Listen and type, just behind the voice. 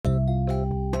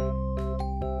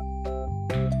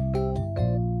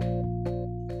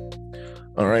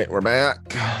All right, we're back.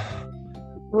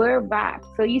 We're back.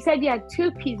 So you said you had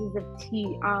two pieces of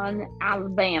tea on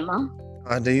Alabama.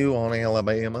 I do on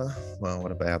Alabama. Well,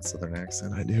 what a bad Southern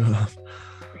accent I do have.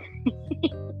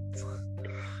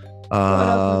 What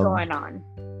else is going on?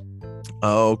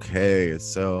 Okay,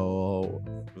 so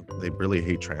they really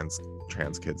hate trans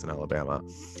kids in Alabama.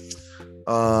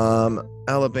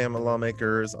 Alabama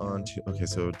lawmakers okay,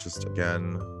 so just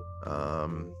again,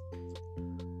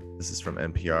 this is from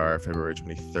NPR, February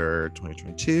 23rd,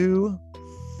 2022.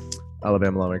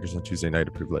 Alabama lawmakers on Tuesday night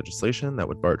approved legislation that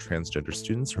would bar transgender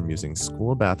students from using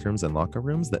school bathrooms and locker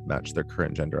rooms that match their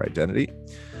current gender identity.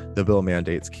 The bill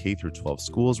mandates K through 12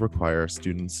 schools require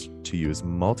students to use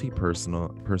multi-person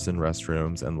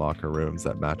restrooms and locker rooms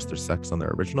that match their sex on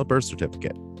their original birth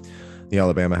certificate. The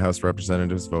Alabama House of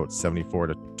Representatives votes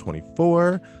 74-24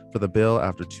 for the bill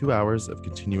after 2 hours of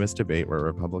continuous debate where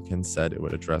Republicans said it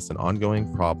would address an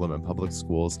ongoing problem in public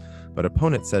schools, but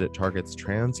opponents said it targets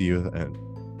trans youth and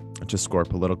to score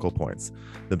political points.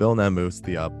 The bill now moves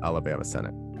to the Alabama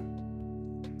Senate.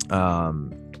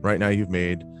 Right now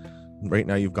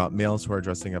you've got males who are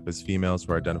dressing up as females,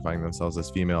 who are identifying themselves as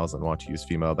females and want to use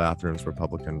female bathrooms.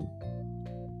 Republican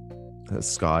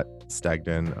Scott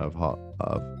Stagdon of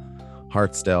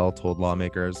Hartsdale told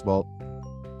lawmakers, well,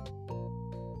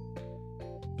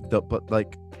 but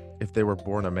like if they were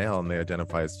born a male and they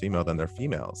identify as female, then they're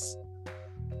females.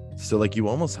 So like you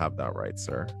almost have that right,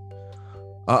 sir.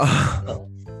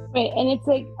 Right, and it's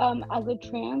like as a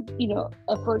trans,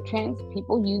 for trans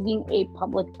people, using a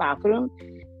public bathroom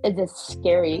is a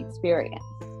scary experience,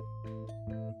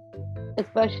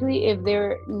 especially if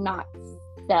they're not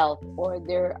self or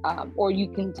they're or you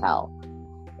can tell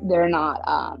they're not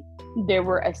they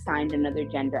were assigned another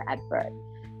gender at birth.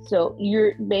 So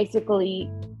you're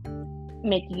basically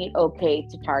making it okay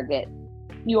to target.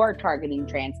 You are targeting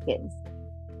trans kids.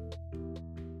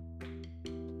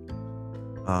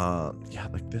 Yeah,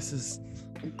 like these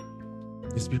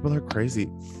people are crazy.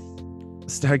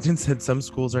 Stagdon said some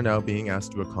schools are now being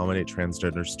asked to accommodate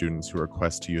transgender students who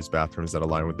request to use bathrooms that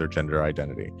align with their gender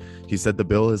identity. He said the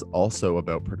bill is also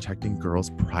about protecting girls'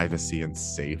 privacy and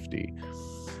safety.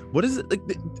 What is it like?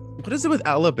 What is it with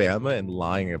Alabama and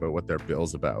lying about what their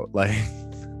bill's about? Like,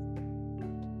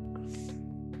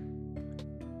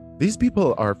 these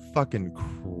people are fucking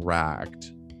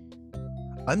cracked.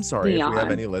 I'm sorry if we have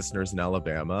any listeners in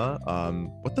Alabama.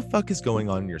 What the fuck is going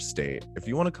on in your state? If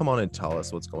you want to come on and tell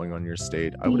us what's going on in your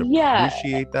state, I would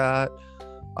appreciate that.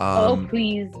 Oh,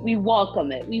 please. We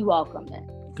welcome it.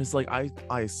 Because like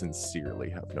I sincerely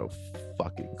have no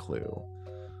fucking clue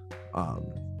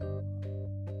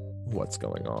what's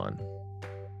going on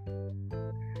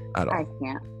at all. I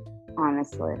can't,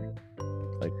 honestly.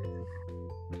 Like,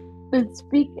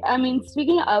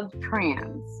 speaking of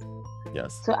trans.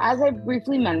 Yes. So as I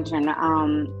briefly mentioned,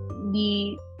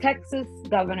 the Texas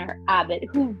Governor Abbott,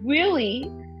 who really,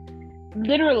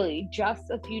 literally just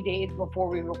a few days before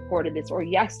we recorded this, or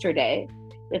yesterday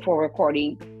before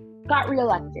recording, got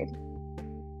reelected.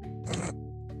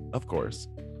 Of course.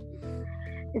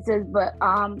 It says, but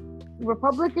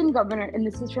Republican Governor, and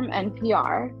this is from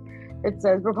NPR, it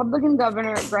says Republican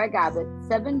Governor Greg Abbott,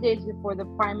 7 days before the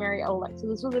primary election. So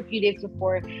this was a few days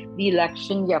before the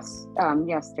election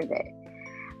yesterday.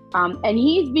 And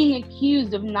he's being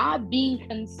accused of not being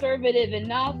conservative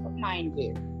enough, mind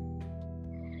you.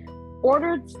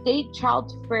 Ordered state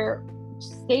child welfare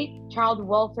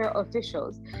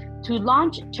officials to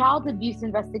launch child abuse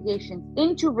investigations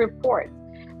into reports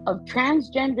of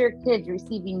transgender kids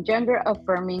receiving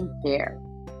gender-affirming care.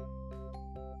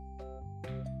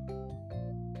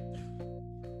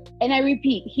 And I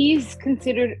repeat, he's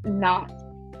considered not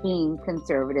being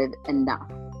conservative enough.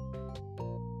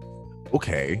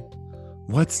 Okay,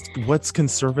 what's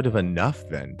conservative enough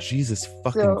then? Jesus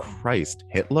fucking Christ,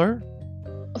 Hitler?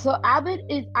 So Abbott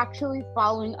is actually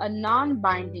following a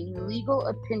non-binding legal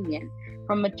opinion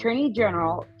from Attorney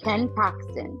General Ken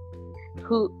Paxton,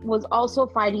 who was also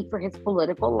fighting for his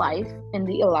political life in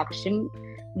the election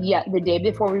the day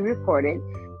before we recorded,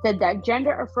 said that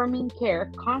gender-affirming care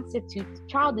constitutes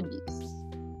child abuse.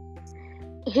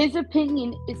 His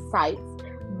opinion cites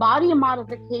body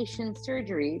modification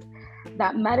surgeries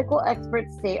that medical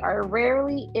experts say are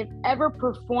rarely, if ever,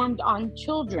 performed on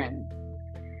children.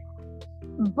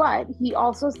 But he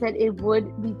also said it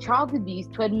would be child abuse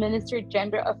to administer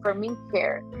gender-affirming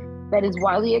care that is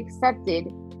widely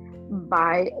accepted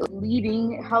by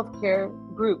leading healthcare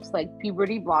groups like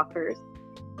puberty blockers,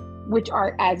 which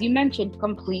are, as you mentioned,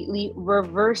 completely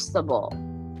reversible.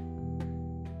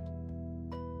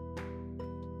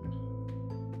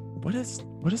 What is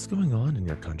going on in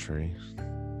your country?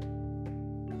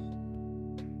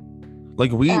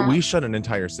 Like we shut an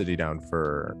entire city down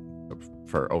for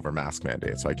over mask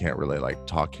mandates, so I can't really like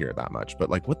talk here that much. But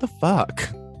like, what the fuck?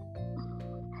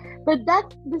 But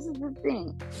this is the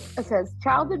thing. It says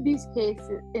child abuse case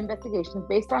investigations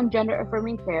based on gender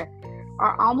affirming care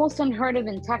are almost unheard of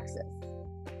in Texas.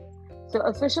 So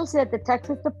officials said the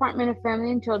Texas Department of Family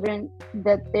and Children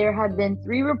that there have been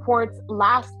 3 reports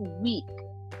last week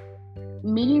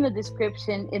meeting the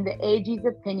description in the AG's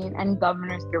opinion and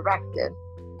governor's directive.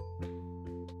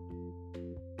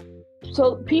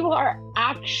 So people are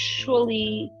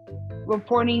actually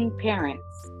reporting parents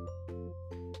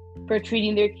for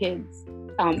treating their kids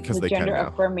with gender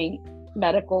affirming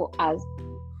medical as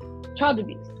child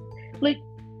abuse. Like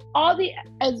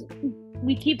as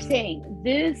we keep saying,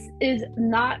 this is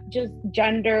not just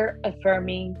gender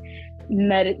affirming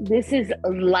this is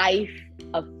life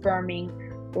affirming,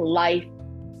 life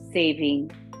saving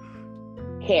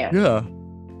care. Yeah,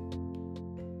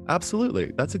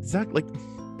 absolutely. That's exactly like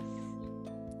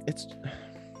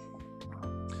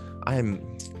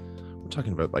we're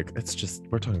talking about like,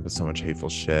 we're talking about so much hateful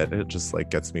shit. It just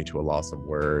like gets me to a loss of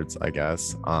words, I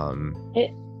guess.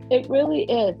 It really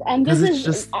is. And this is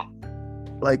just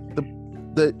like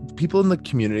the people in the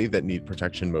community that need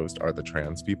protection most are the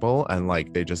trans people, and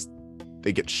like they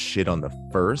get shit on the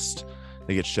first,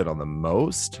 they get shit on the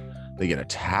most, they get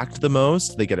attacked the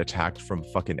most, they get attacked from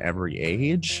fucking every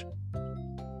age.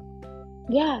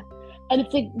 Yeah. And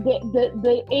it's like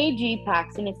the AG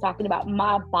Paxton is talking about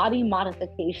body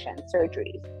modification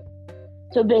surgeries.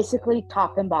 So basically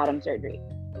top and bottom surgery.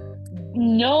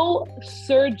 No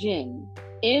surgeon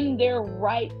in their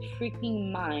right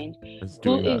freaking mind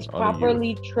who is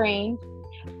properly trained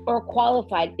or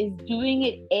qualified is doing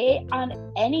it on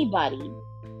anybody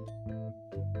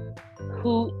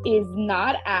who is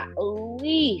not at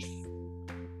least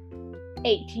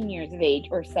 18 years of age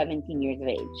or 17 years of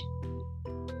age.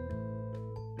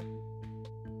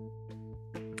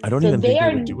 I don't even think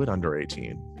they would do it under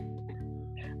 18.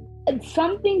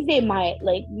 Some things they might,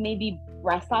 like maybe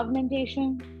breast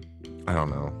augmentation. I don't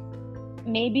know.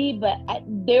 Maybe, but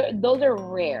those are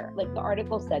rare. Like the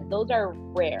article said, those are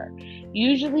rare.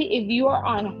 Usually, if you are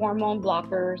on hormone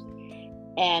blockers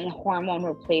and hormone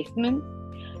replacements,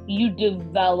 you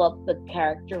develop the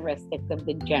characteristics of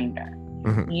the gender.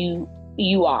 Mm-hmm.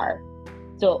 You are.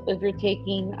 So if you're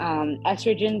taking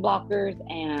estrogen blockers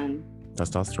and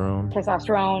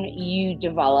testosterone, you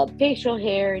develop facial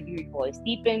hair, your voice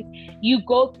deepens, you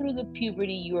go through the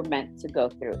puberty you were meant to go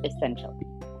through, essentially.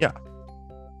 Yeah.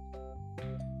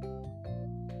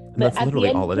 And that's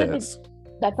literally all it is.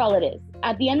 That's all it is.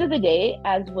 At the end of the day,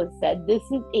 as was said, this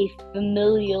is a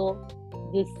familial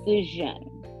decision.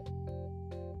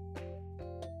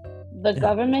 The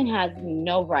government has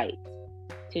no right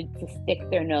to stick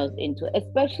their nose into it,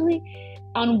 especially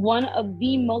on one of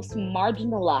the most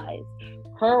marginalized,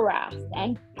 harassed,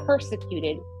 and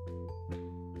persecuted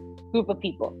group of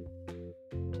people.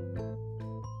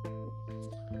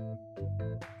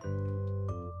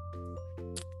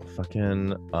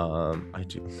 Fucking, I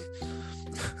do.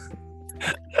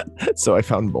 So I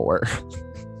found more.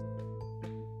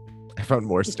 I found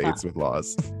more states with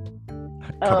laws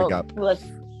coming up. Let's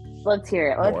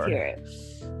hear it. Let's hear it.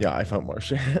 Yeah, I found more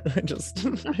shit. I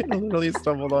literally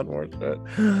stumbled on more shit.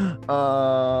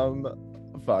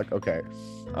 Fuck. Okay.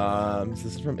 So this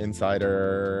is from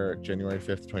Insider, January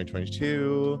 5th,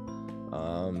 2022.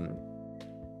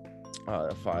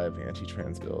 5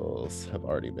 anti-trans bills have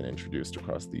already been introduced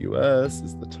across the U.S.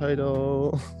 is the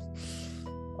title.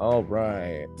 All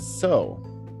right. So,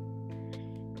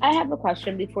 I have a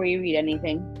question before you read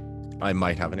anything. I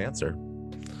might have an answer.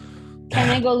 Can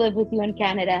I go live with you in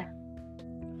Canada?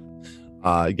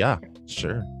 Yeah,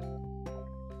 sure.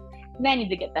 I need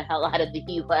to get the hell out of the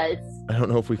U.S. I don't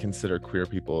know if we consider queer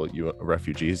people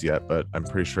refugees yet, but I'm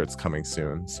pretty sure it's coming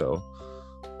soon. So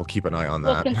we'll keep an eye on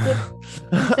that.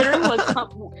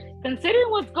 Considering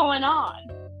what's going on.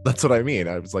 That's what I mean.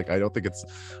 I was like, I don't think it's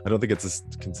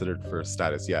considered for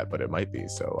status yet, but it might be.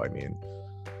 So I mean,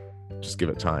 just give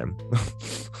it time.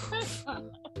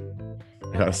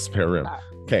 I got a spare room.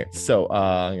 Okay, so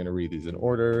I'm going to read these in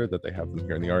order that they have them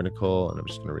here in the article, and I'm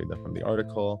just going to read them from the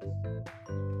article.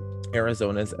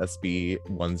 Arizona's SB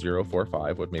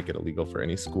 1045 would make it illegal for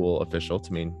any school official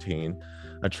to maintain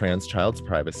a trans child's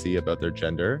privacy about their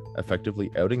gender,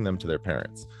 effectively outing them to their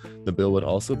parents. The bill would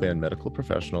also ban medical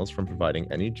professionals from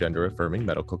providing any gender-affirming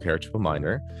medical care to a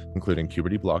minor, including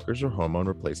puberty blockers or hormone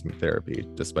replacement therapy,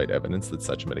 despite evidence that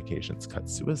such medications cut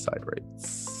suicide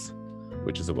rates.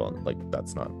 Which is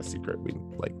that's not a secret.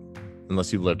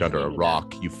 Unless you lived under a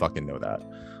rock, you fucking know that.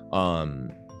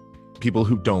 people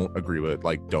who don't agree with,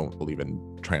 like, don't believe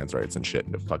in trans rights and shit,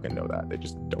 and fucking know that. They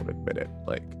just don't admit it.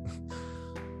 Like,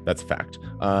 that's a fact.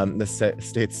 The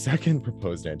state's second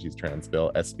proposed anti-trans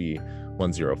bill, SB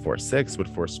 1046, would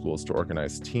force schools to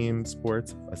organize team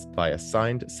sports by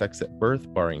assigned sex at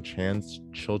birth, barring trans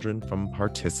children from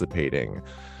participating.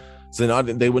 So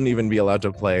they wouldn't even be allowed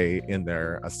to play in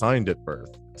their assigned at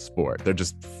birth sport. They're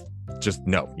just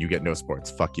no, you get no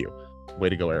sports. Fuck you. Way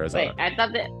to go, Arizona. Wait, I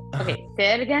thought that. Okay,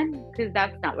 say it again, because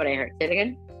that's not what I heard. Say it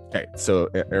again. Okay, so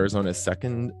Arizona's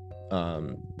second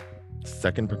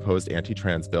proposed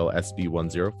anti-trans bill, SB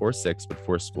 1046, would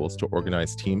force schools to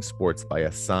organize team sports by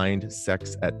assigned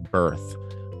sex at birth,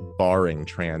 barring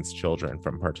trans children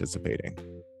from participating.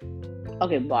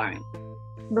 Okay, barring.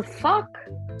 The fuck?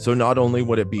 So not only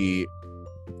would it be,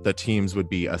 the teams would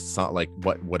be like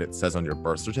what it says on your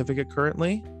birth certificate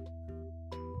currently,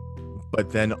 but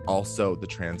then also the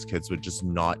trans kids would just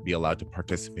not be allowed to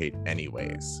participate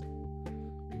anyways.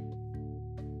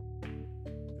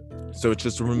 So it's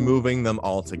just removing them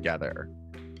altogether.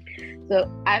 So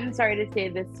I'm sorry to say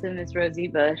this to Miss Rosie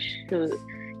Bush, who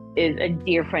is a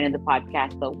dear friend of the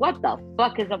podcast, but what the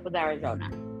fuck is up with Arizona?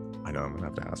 I know, I'm gonna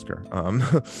have to ask her.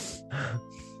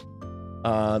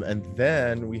 And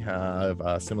then we have,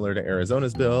 similar to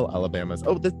Arizona's bill, Alabama's.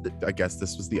 I guess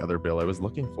this was the other bill I was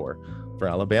looking for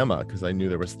Alabama, because I knew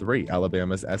there was 3.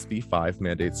 Alabama's SB 5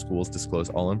 mandates schools disclose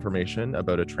all information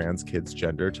about a trans kid's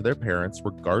gender to their parents,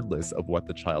 regardless of what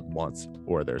the child wants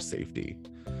or their safety.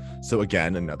 So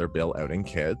again, another bill outing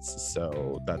kids.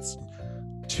 So that's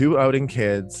 2 outing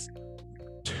kids,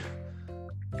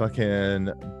 fucking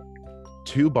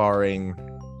 2 barring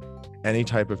any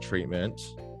type of treatment.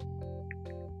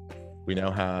 We now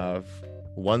have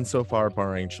 1 so far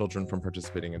barring children from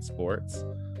participating in sports.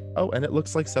 Oh, and it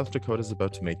looks like South Dakota is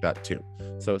about to make that too.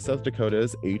 So South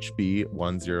Dakota's HB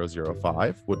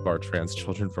 1005 would bar trans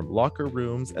children from locker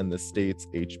rooms, and the state's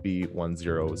HB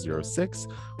 1006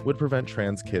 would prevent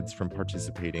trans kids from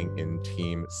participating in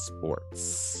team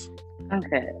sports.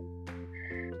 Okay.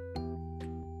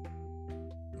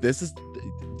 This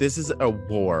is a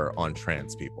war on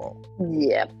trans people.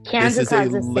 Yeah. Kansas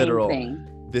has the same thing.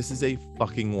 This is a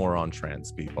fucking war on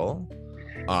trans people.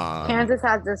 Kansas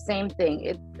has the same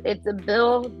thing. It's a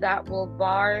bill that will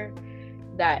bar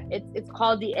that. It's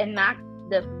called the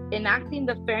Enacting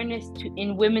the Fairness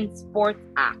in Women's Sports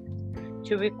Act,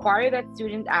 to require that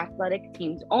student athletic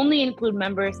teams only include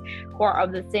members who are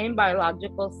of the same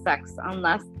biological sex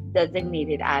unless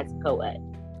designated as co-ed.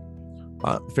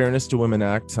 Fairness to Women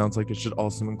Act sounds like it should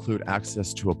also include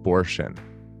access to abortion.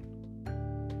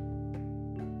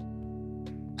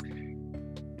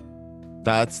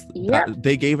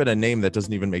 They gave it a name that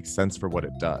doesn't even make sense for what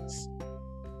it does.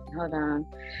 Hold on.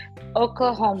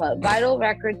 Oklahoma, vital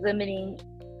records limiting.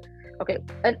 Okay,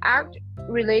 an act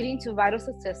relating to vital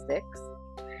statistics,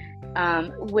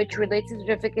 which relates to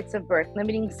certificates of birth,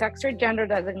 limiting sex or gender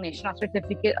designation on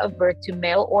certificate of birth to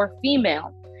male or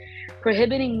female,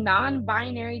 prohibiting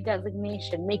non-binary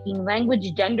designation, making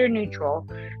language gender neutral,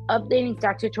 updating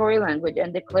statutory language,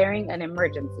 and declaring an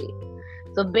emergency.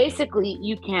 So basically,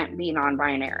 you can't be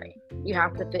non-binary. You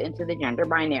have to fit into the gender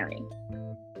binary.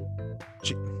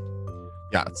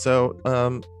 Yeah, so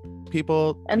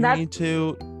people need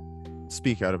to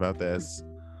speak out about this.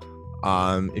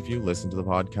 If you listen to the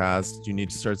podcast, you need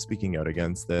to start speaking out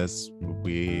against this.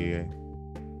 We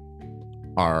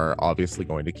are obviously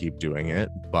going to keep doing it,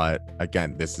 but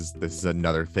again, this is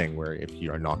another thing where if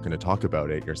you are not going to talk about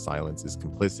it, your silence is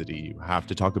complicity. You have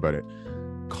to talk about it.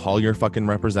 Call your fucking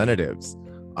representatives.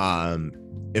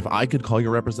 If I could call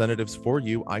your representatives for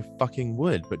you, I fucking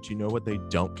would. But do you know what they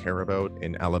don't care about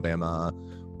in Alabama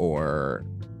or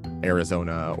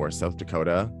Arizona or South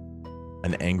Dakota?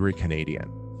 An angry Canadian.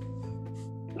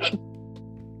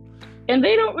 And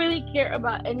they don't really care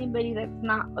about anybody that's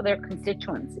not their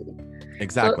constituency.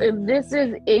 Exactly. So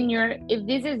if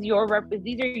these are your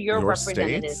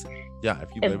representatives. States, if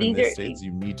you live in these states,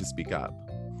 you need to speak up.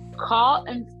 Call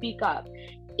and speak up.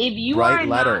 If you Write are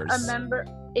letters. not a member,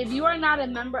 if you are not a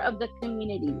member of the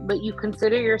community, but you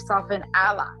consider yourself an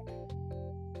ally,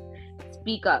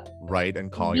 speak up. Write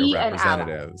and call your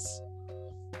representatives.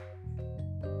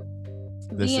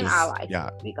 Be an ally.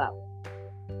 Speak up.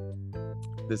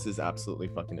 This is absolutely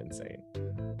fucking insane.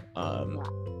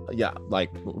 Like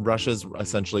Russia's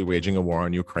essentially waging a war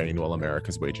on Ukraine while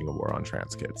America's waging a war on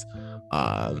trans kids.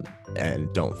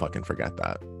 And don't fucking forget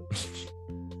that.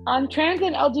 On trans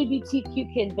and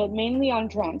LGBTQ kids, but mainly on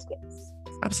trans kids.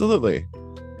 Absolutely.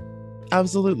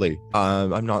 Absolutely.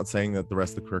 I'm not saying that the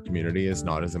rest of the queer community is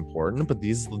not as important, but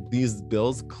these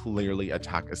bills clearly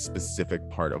attack a specific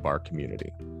part of our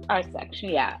community. Our section,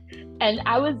 yeah. And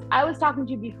I was talking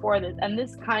to you before this, and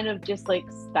this kind of just like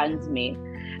stuns me.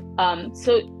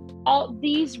 So all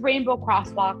these rainbow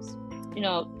crosswalks,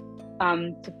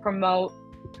 to promote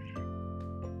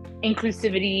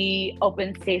inclusivity,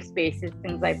 open safe spaces,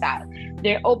 things like that.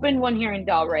 They opened one here in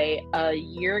Delray a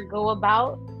year ago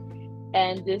about,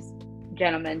 and this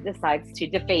gentleman decides to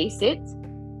deface it,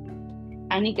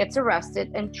 and he gets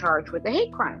arrested and charged with a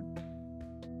hate crime.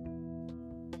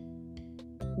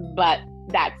 But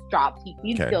that's dropped. He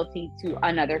pleads guilty to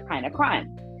another kind of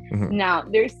crime. Mm-hmm. Now,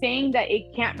 they're saying that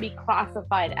it can't be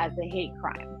classified as a hate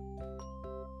crime.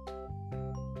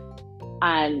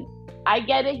 And I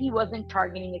get it, he wasn't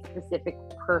targeting a specific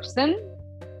person,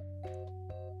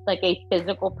 like a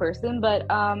physical person, but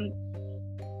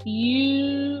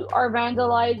you are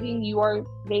vandalizing, you are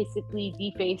basically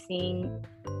defacing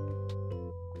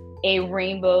a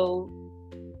rainbow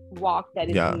walk that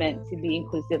is meant to be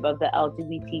inclusive of the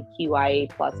LGBTQIA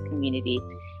plus community.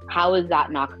 How is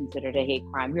that not considered a hate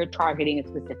crime? You're targeting a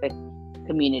specific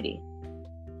community.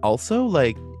 Also,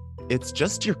 like, it's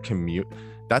just your commute.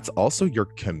 That's also your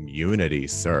community,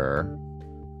 sir.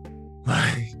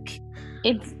 Like,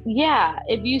 it's, yeah,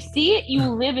 if you see it, you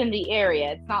live in the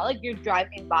area. It's not like you're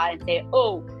driving by and say,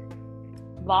 oh,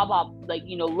 blah, blah, like,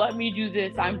 let me do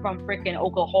this. I'm from freaking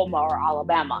Oklahoma or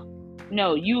Alabama.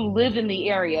 No, you live in the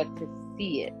area to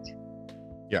see it.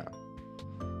 Yeah.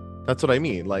 That's what I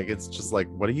mean. Like, it's just like,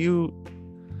 what are you,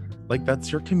 like,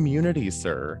 that's your community,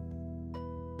 sir.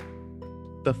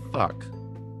 The fuck?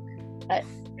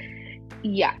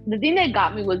 Yeah, the thing that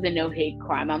got me was the no hate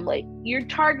crime. I'm like, you're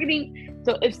targeting.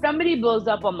 So if somebody blows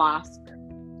up a mosque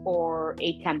or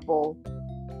a temple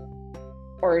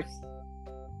or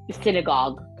a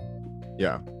synagogue,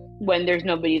 when there's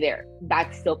nobody there,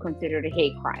 that's still considered a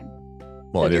hate crime.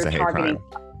 Well, it is a hate crime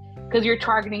because you're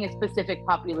targeting a specific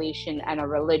population and a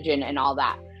religion and all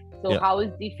that. So how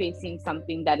is defacing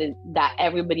something that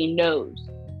everybody knows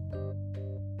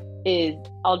is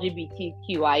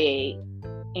LGBTQIA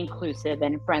inclusive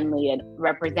and friendly and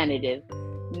representative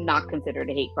not considered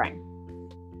a hate crime?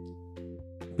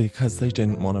 Because they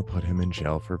didn't want to put him in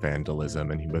jail for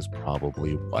vandalism, and he was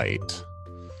probably white.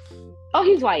 Oh,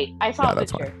 he's white. I saw a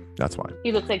picture. That's why.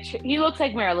 He looks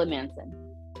like Marilyn Manson.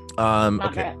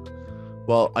 Okay.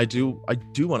 Well, I do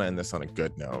want to end this on a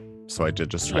good note. So I did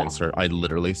just try and search. I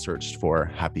literally searched for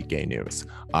happy gay news.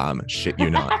 Shit you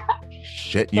not.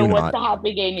 Shit you not. So what's the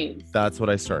happy gay news? That's what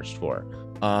I searched for.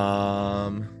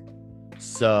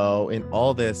 So in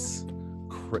all this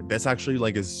actually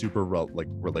like is super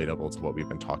relatable to what we've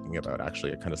been talking about.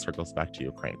 Actually, it kind of circles back to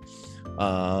Ukraine.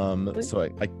 So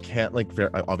I can't I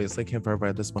obviously can't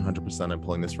verify this 100%. I'm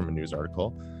pulling this from a news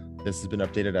article. This has been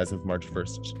updated as of March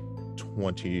 1st,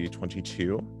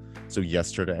 2022. So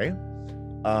yesterday,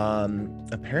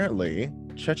 apparently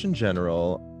Chechen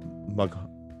General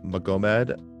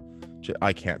Magomed,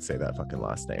 I can't say that fucking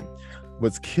last name,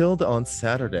 was killed on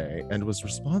Saturday and was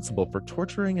responsible for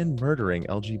torturing and murdering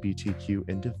LGBTQ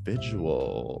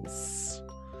individuals.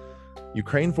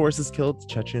 Ukraine forces killed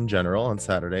Chechen general on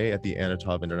Saturday at the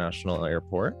Anatov International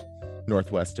Airport,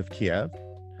 northwest of Kiev.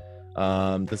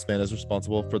 This man is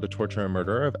responsible for the torture and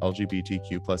murder of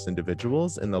LGBTQ plus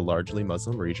individuals in the largely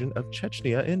Muslim region of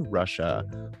Chechnya in Russia.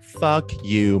 Fuck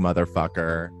you,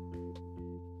 motherfucker.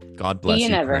 God bless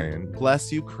Ukraine.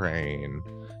 Bless Ukraine.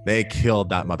 They killed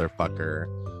that motherfucker.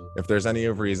 If there's any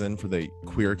reason for the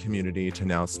queer community to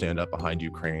now stand up behind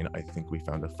Ukraine, I think we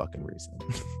found a fucking reason.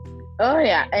 Oh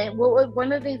yeah, and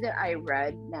one of the things that I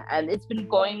read, and it's been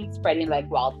spreading like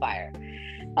wildfire.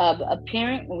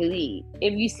 Apparently,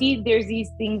 if you see, there's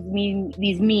these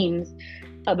memes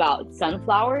about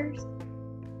sunflowers.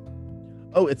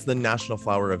 Oh, it's the national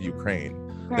flower of Ukraine.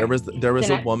 Right. There was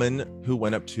a woman who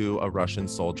went up to a Russian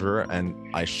soldier, and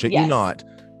I shit you not,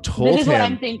 told this is him. What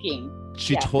I'm thinking.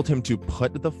 She told him to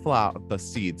put the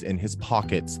seeds in his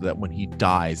pocket so that when he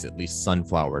dies, at least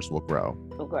sunflowers will grow.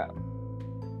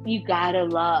 You gotta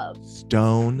love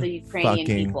stone the Ukrainian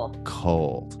fucking people.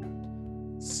 Cold.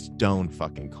 Stone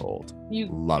fucking cold. You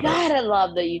gotta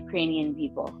love the Ukrainian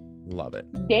people. Love it.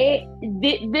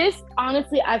 This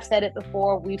honestly, I've said it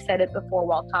before. We've said it before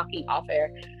while talking off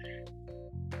air.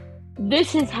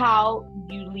 This is how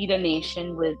you lead a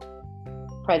nation with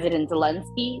President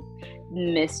Zelensky,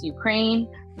 Miss Ukraine,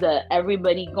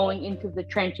 everybody going into the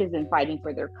trenches and fighting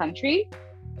for their country.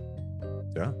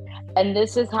 Yeah. And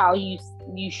this is how you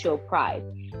show pride.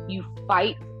 You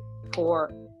fight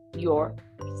for your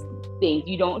things.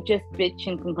 You don't just bitch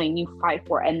and complain, you fight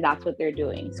for it, and that's what they're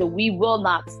doing. So we will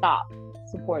not stop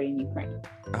supporting Ukraine.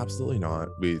 Absolutely not.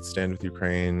 We stand with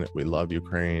Ukraine. We love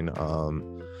Ukraine.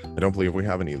 I don't believe we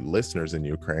have any listeners in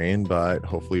Ukraine, but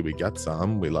hopefully we get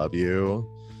some. We love you.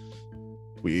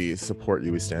 We support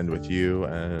you. We stand with you,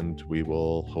 and we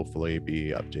will hopefully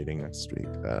be updating next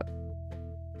week that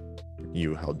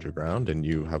you held your ground and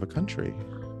you have a country.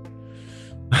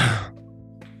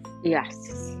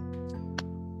 Yes.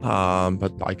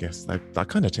 But I guess that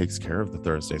kind of takes care of the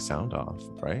Thursday sound off,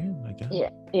 right? I guess.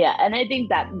 Yeah, and I think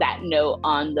that note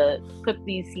on the put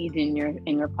these seeds in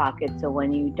your pocket so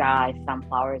when you die,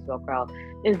 sunflowers will grow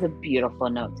is a beautiful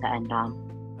note to end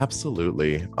on.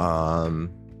 Absolutely.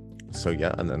 So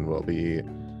yeah, and then we'll be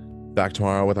back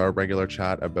tomorrow with our regular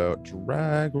chat about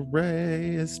Drag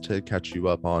Race to catch you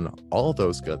up on all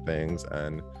those good things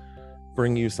and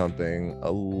bring you something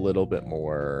a little bit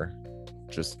more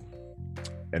just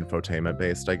infotainment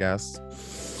based, I guess.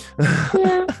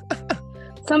 Yeah.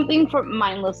 Something for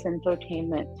mindless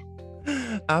entertainment.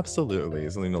 Absolutely.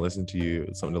 Something to listen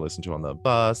to on the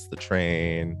bus, the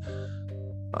train,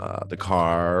 the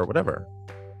car, whatever.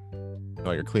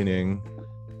 While you're cleaning.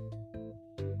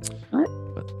 What?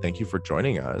 But thank you for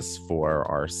joining us for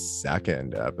our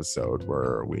second episode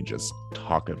where we just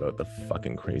talk about the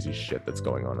fucking crazy shit that's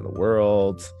going on in the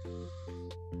world.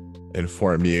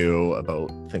 Inform you about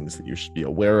things that you should be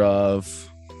aware of.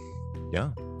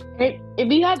 Yeah.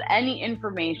 If you have any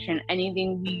information,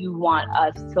 anything you want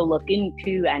us to look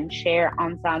into and share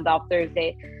on Sound Off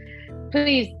Thursday,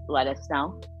 please let us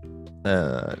know.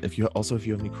 If you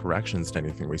have any corrections to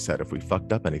anything we said, if we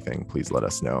fucked up anything, please let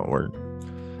us know. We're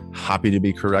happy to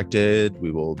be corrected.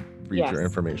 We will read your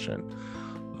information.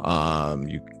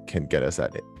 You can get us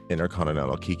at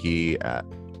Intercontinental Kiki at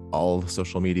all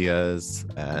social medias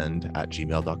and at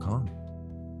gmail.com.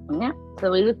 Yeah,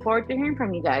 so we look forward to hearing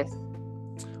from you guys.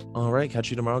 All right, catch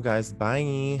you tomorrow, guys.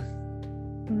 Bye.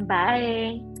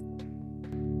 Bye.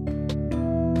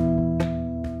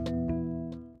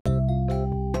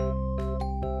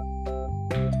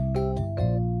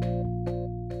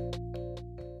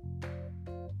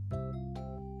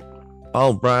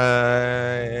 All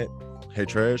right. Hey,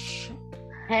 Trish.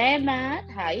 Hey, Matt.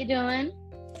 How you doing?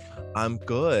 I'm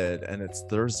good, and it's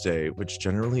Thursday, which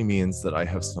generally means that I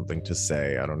have something to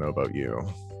say. I don't know about you.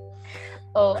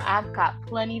 Oh, I've got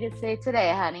plenty to say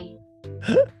today, honey.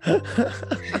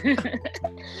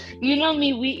 You know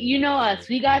me, you know us.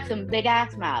 We got some big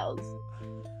ass mouths.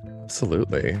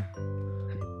 Absolutely.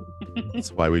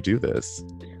 That's why we do this.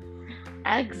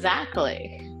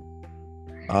 Exactly.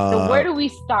 So where do we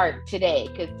start today?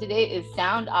 Because today is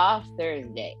Sound Off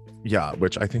Thursday. Yeah,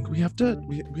 which I think we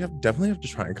definitely have to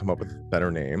try and come up with a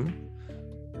better name.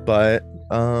 But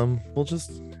we'll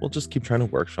just keep trying to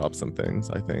workshop some things,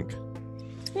 I think.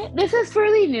 This is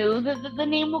fairly new. The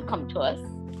name will come to us.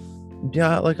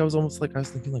 Yeah, like I was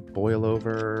thinking like boil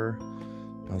over.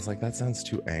 I was like, that sounds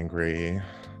too angry.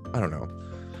 I don't know.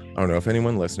 If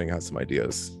anyone listening has some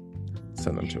ideas,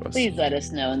 send them to us. Please let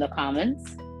us know in the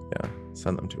comments. Yeah,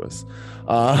 send them to us.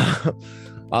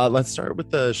 Let's start with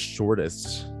the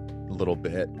shortest little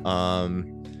bit.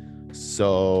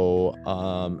 So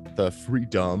the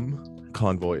Freedom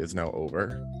convoy is now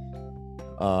over.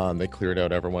 They cleared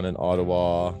out everyone in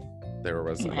Ottawa. There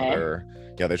was another,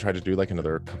 they tried to do like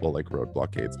another couple like road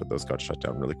blockades, but those got shut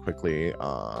down really quickly.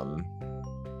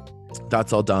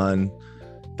 That's all done.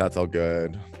 That's all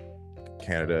good.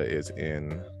 Canada is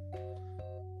in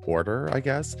order, I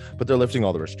guess, but they're lifting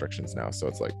all the restrictions now, so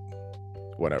it's like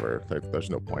whatever.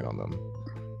 There's no point on them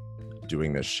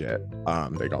doing this shit.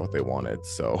 They got what they wanted,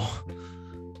 so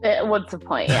what's the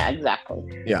point? Yeah,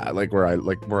 exactly. Yeah, like where I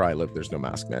live, there's no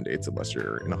mask mandates unless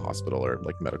you're in a hospital or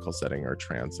like medical setting or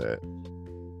transit.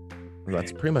 And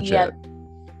that's pretty much it.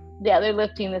 Yeah, they're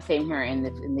lifting the same here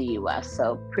in the US,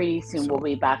 so pretty soon we'll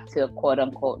be back to quote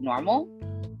unquote normal.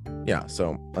 Yeah,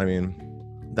 so I mean,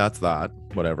 that's that.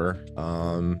 Whatever.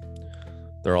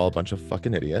 They're all a bunch of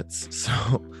fucking idiots.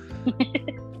 So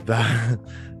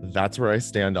that's where I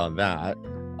stand on that.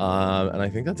 And I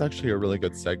think that's actually a really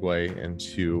good segue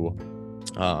into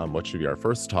what should be our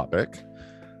first topic,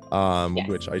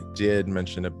 which I did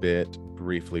mention a bit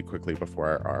quickly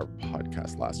before our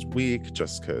podcast last week,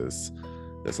 just because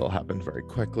this all happened very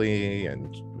quickly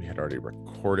and we had already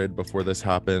recorded before this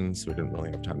happened, so we didn't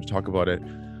really have time to talk about it.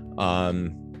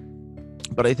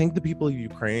 But I think the people of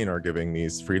Ukraine are giving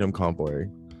these Freedom Convoy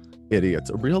idiots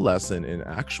a real lesson in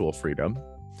actual freedom.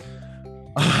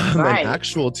 Right. And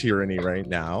actual tyranny right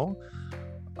now.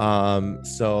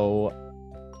 So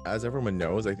as everyone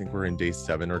knows, I think we're in day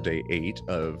 7 or day 8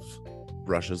 of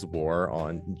Russia's war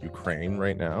on Ukraine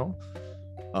right now.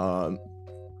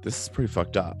 This is pretty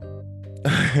fucked up.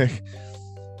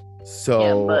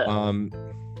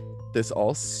 This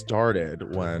all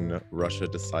started when Russia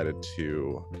decided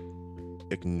to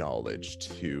acknowledge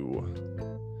two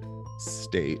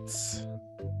states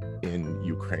in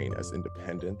Ukraine as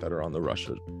independent that are on the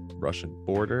Russian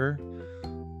border,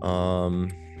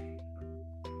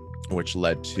 which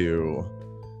led to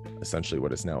essentially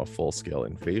what is now a full-scale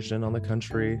invasion on the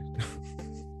country.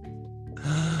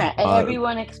 And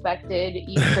everyone expected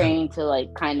Ukraine to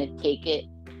like kind of take it,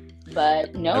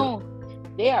 but no,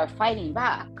 they are fighting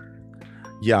back.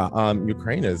 Yeah,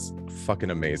 Ukraine is fucking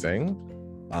amazing.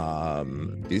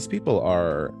 These people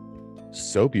are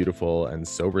so beautiful and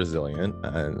so resilient,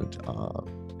 and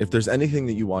if there's anything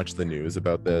that you watch the news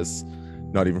about this,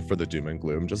 not even for the doom and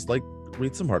gloom, just like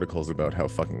read some articles about how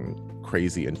fucking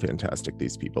crazy and fantastic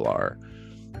these people are.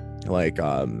 Like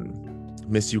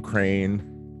Miss Ukraine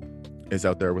is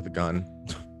out there with a gun.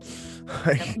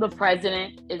 Like, the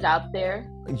president is out there.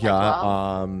 Yeah.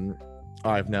 Well.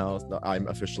 I'm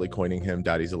officially coining him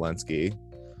Daddy Zelensky.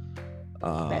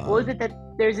 What was it that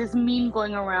there's this meme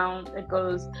going around that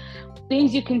goes,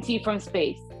 things you can see from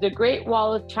space, the Great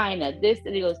Wall of China, this,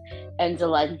 and he goes, and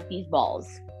Zelensky's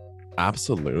balls.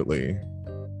 Absolutely.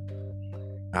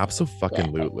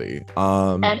 Absolutely.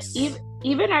 Yeah. And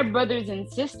even our brothers and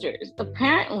sisters,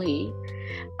 apparently,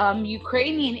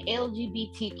 Ukrainian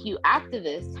LGBTQ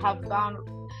activists have found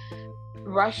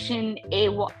Russian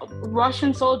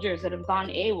soldiers that have gone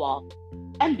AWOL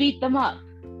and beat them up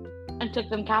and took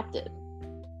them captive.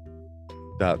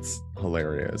 That's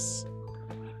hilarious.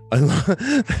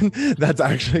 That's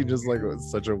actually just like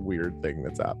such a weird thing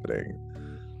that's happening.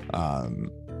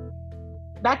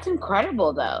 That's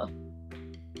incredible, though.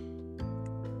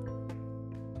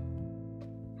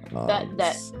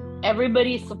 That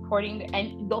everybody's supporting,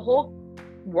 and the whole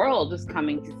world is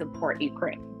coming to support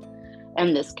Ukraine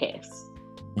in this case.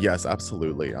 Yes,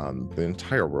 absolutely. The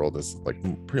entire world is like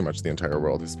pretty much the entire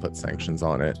world has put sanctions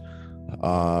on it.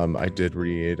 I did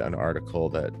read an article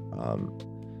that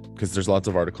because there's lots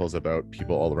of articles about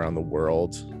people all around the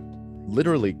world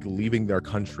literally leaving their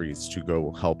countries to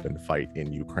go help and fight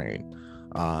in Ukraine.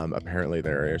 Apparently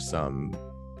there are some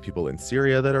people in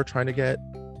Syria that are trying to get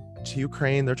to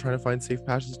Ukraine. They're trying to find safe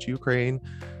passages to Ukraine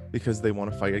because they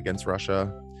want to fight against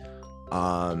Russia.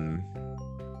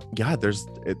 Yeah,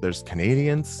 there's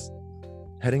Canadians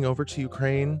heading over to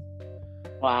Ukraine.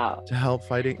 Wow. To help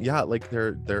fighting. Yeah, like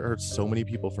there are so many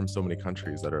people from so many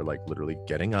countries that are like literally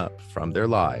getting up from their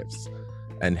lives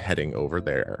and heading over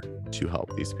there to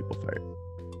help these people fight.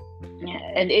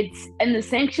 Yeah, and the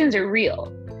sanctions are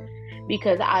real,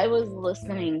 because I was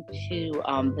listening to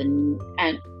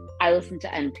I listened to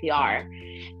NPR,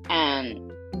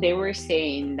 and they were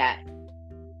saying that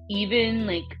even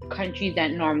like countries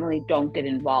that normally don't get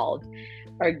involved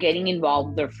are getting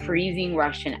involved. They're freezing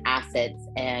Russian assets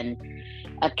and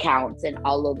accounts and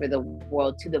all over the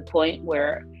world, to the point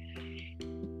where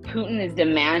Putin is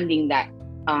demanding that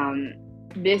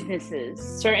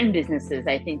certain businesses,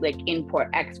 I think like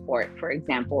import-export, for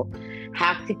example,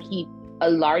 have to keep a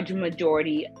large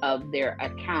majority of their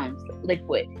accounts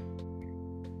liquid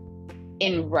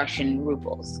in Russian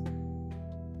rubles,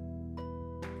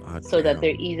 so that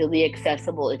they're easily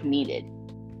accessible if needed.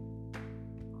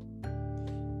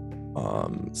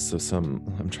 I'm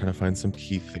trying to find some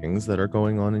key things that are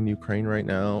going on in Ukraine right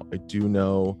now. I do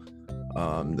know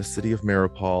the city of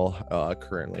Mariupol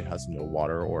currently has no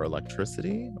water or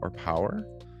electricity or power.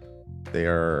 They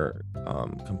are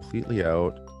completely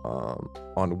out.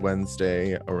 On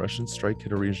Wednesday, a Russian strike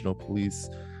hit a regional police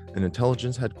and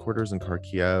intelligence headquarters in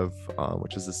Kharkiv,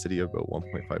 which is a city of about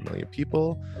 1.5 million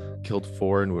people, killed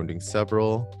 4 and wounding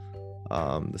several.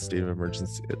 The state of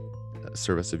emergency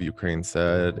service of Ukraine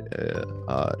said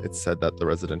it said that the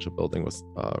residential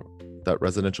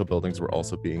buildings were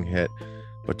also being hit,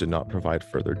 but did not provide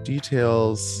further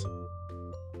details.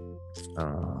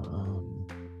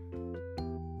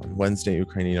 On Wednesday,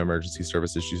 Ukrainian emergency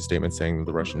service issued a statement saying that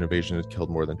the Russian invasion had killed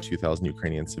more than 2,000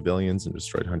 Ukrainian civilians and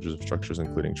destroyed hundreds of structures,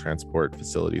 including transport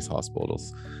facilities,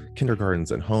 hospitals,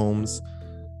 kindergartens, and homes.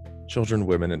 Children,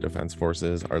 women, and defense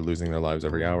forces are losing their lives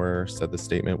every hour, said the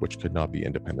statement, which could not be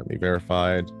independently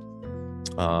verified.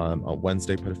 On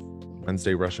Wednesday,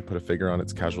 Russia put a figure on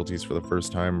its casualties for the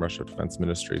first time. Russia Defense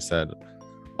Ministry said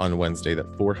on Wednesday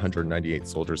that 498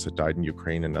 soldiers had died in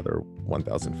Ukraine. Another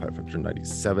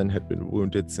 1,597 had been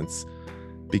wounded since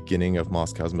beginning of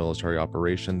Moscow's military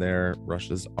operation there.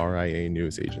 Russia's RIA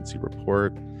news agency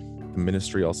report. The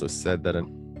ministry also said that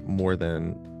more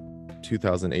than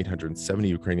 2,870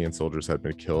 Ukrainian soldiers had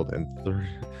been killed and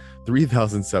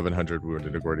 3,700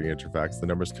 wounded, according to Interfax. The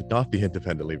numbers could not be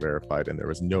independently verified, and there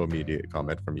was no immediate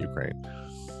comment from Ukraine.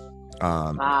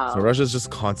 Wow. So Russia's just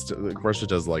constantly, Russia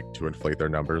does like to inflate their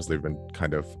numbers. They've been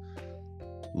kind of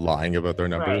lying about their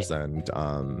numbers and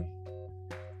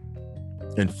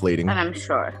inflating. And I'm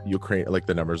sure Ukraine, like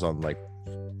the numbers on like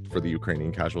for the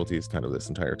Ukrainian casualties kind of this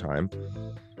entire time.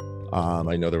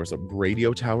 I know there was a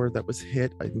radio tower that was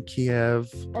hit in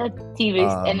Kiev. a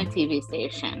TV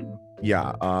station.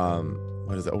 Yeah.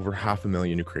 What is it? Over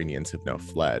 500,000 Ukrainians have now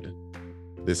fled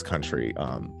this country.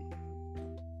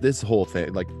 This whole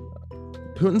thing, like,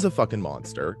 Putin's a fucking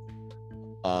monster.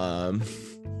 I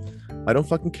don't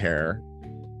fucking care.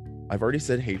 I've already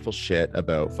said hateful shit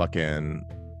about fucking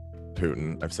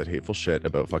Putin. I've said hateful shit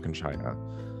about fucking China.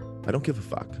 I don't give a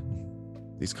fuck.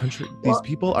 These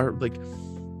people are like,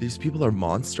 these people are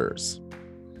monsters.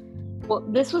 Well,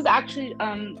 this was actually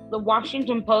the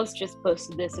Washington Post just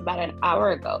posted this about an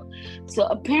hour ago. So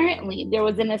apparently there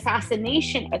was an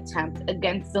assassination attempt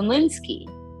against Zelensky.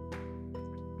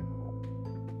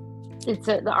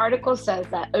 The article says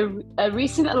that a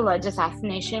recent alleged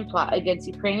assassination plot against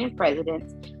Ukrainian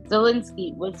President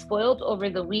Zelensky was foiled over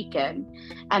the weekend,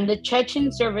 and the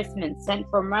Chechen servicemen sent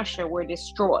from Russia were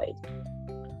destroyed.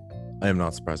 I am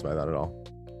not surprised by that at all.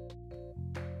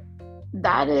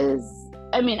 That is,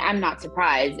 I mean, I'm not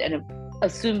surprised, and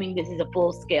assuming this is a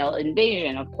full-scale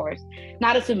invasion, of course.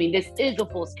 Not assuming this is a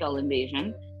full-scale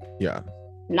invasion. Yeah.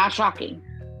 Not shocking.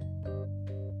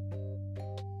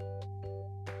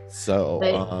 So,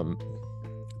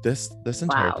 this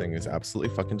entire thing is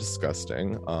absolutely fucking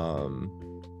disgusting.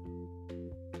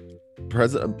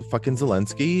 President fucking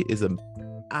Zelensky is an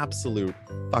absolute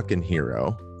fucking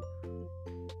hero.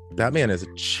 That man is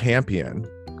a champion.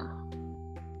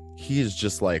 He is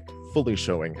just like fully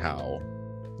showing how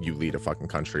you lead a fucking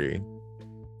country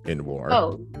in war.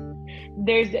 Oh,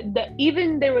 there was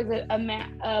a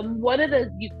man, one of the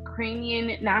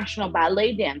Ukrainian national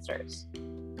ballet dancers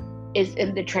is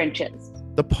in the trenches.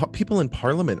 The people in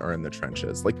parliament are in the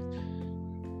trenches. Like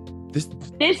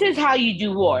this is how you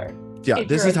do war. Yeah,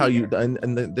 this is how you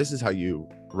this is how you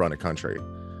run a country.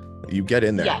 You get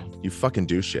in there, yes. You fucking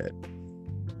do shit.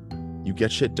 You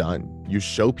get shit done. You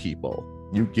show people.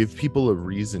 You give people a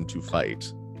reason to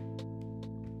fight.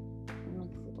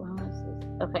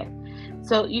 Okay.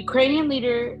 So Ukrainian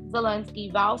leader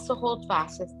Zelensky vows to hold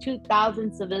fast as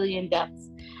 2,000 civilian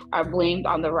deaths are blamed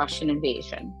on the Russian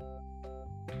invasion.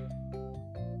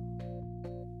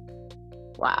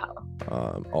 Wow.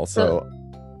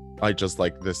 I just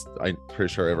like this. I'm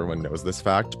pretty sure everyone knows this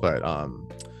fact, but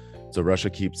so Russia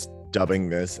keeps dubbing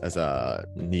this as a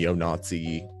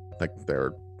neo-Nazi, like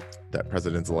that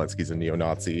President Zelensky's a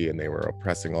neo-Nazi and they were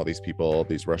oppressing all these people,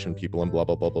 these Russian people, and blah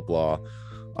blah blah blah blah.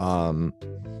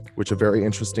 Which a very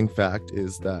interesting fact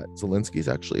is that Zelensky's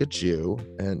actually a Jew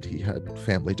and he had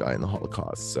family die in the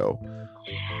Holocaust. So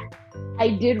I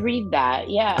did read that,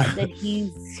 yeah, that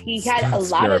he had a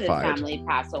lot verified. Of his family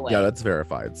pass away. Yeah, that's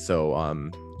verified.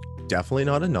 So definitely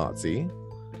not a Nazi.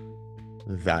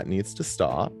 That needs to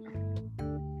stop.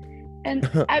 And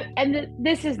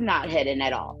this is not hidden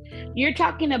at all. You're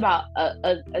talking about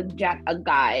a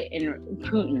guy in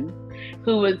Putin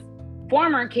who was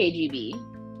former KGB.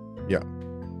 Yeah.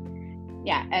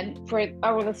 Yeah, and for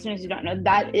our listeners who don't know,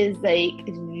 that is like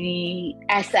the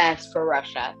SS for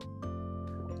Russia.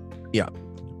 Yeah.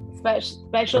 Special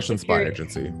Russian spy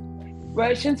agency.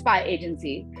 Russian spy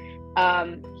agency.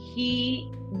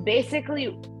 He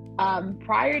basically,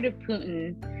 prior to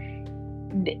Putin,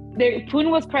 Putin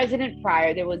was president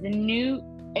prior. There was a new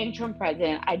interim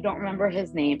president. I don't remember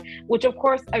his name, which of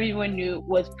course everyone knew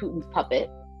was Putin's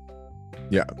puppet.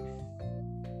 Yeah.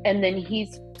 And then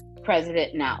he's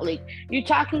president now. Like, you're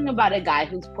talking about a guy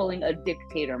who's pulling a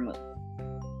dictator move.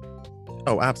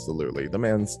 Oh, absolutely.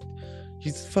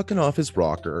 He's fucking off his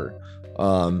rocker.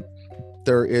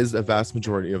 There is a vast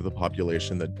majority of the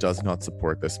population that does not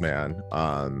support this man.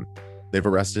 They've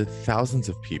arrested thousands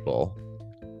of people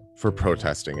for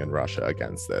protesting in Russia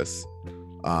against this.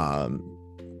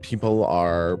 People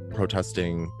are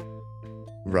protesting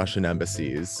Russian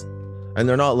embassies, and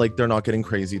they're not getting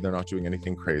crazy. They're not doing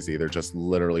anything crazy. They're just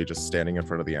literally just standing in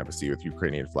front of the embassy with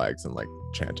Ukrainian flags and like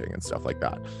chanting and stuff like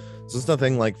that. So it's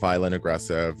nothing like violent,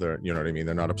 aggressive. You know what I mean?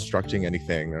 They're not obstructing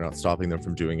anything. They're not stopping them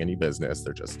from doing any business.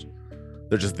 They're just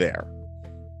there.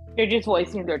 They're just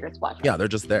voicing their displeasure. Yeah, they're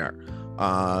just there.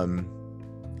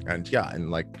 And yeah,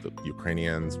 and like the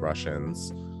Ukrainians,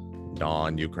 Russians,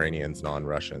 non-Ukrainians,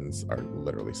 non-Russians are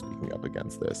literally speaking up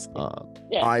against this.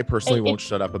 Yeah. I personally won't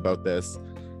shut up about this.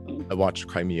 I watched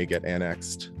Crimea get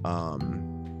annexed.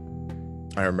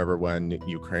 I remember when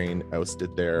Ukraine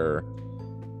ousted their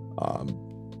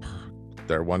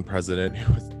one president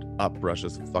who was up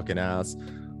Russia's fucking ass.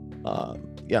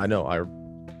 Yeah, I know.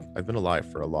 I've been alive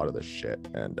for a lot of this shit,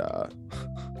 and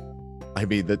I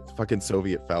mean, the fucking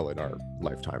Soviet fell in our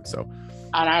lifetime. So,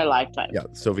 on our lifetime. Yeah,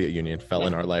 the Soviet Union fell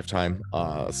in our lifetime.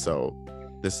 So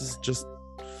this is just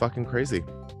fucking crazy.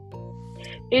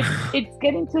 It's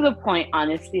getting to the point,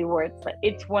 honestly, where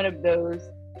it's one of those,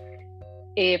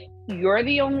 if you're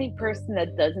the only person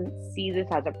that doesn't see this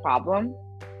as a problem,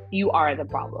 you are the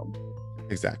problem.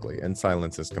 Exactly. And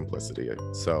silence is complicity.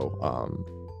 So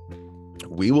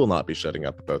we will not be shutting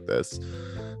up about this.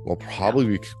 We'll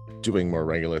probably be doing more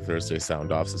regular Thursday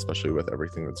sound offs, especially with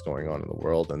everything that's going on in the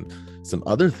world and some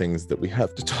other things that we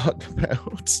have to talk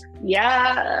about.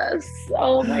 Yes.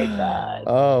 Oh my god.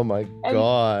 Oh my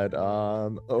god.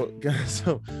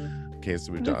 So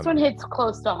we've done. This one hits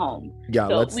close to home. Yeah,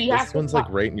 so this one's like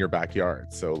right in your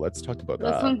backyard. So let's talk about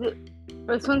that.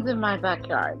 This one's in my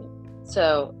backyard.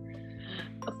 So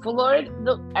Florida,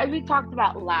 as we talked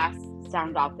about last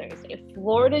sound off Thursday,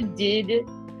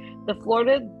 the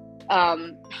Florida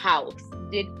House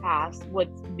did pass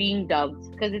what's being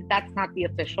dubbed, because that's not the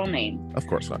official name, of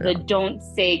course not, the Don't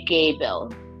Say Gay bill,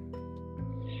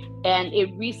 and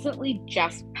it recently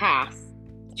just passed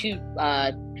to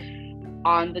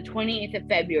on the 28th of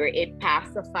February. It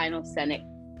passed the final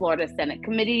Florida Senate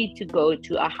committee to go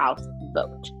to a House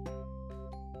vote.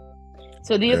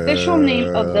 So the official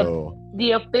name of the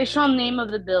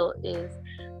bill is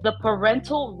the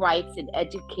Parental Rights in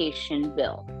Education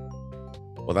Bill.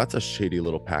 Well, that's a shady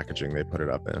little packaging they put it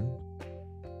up in.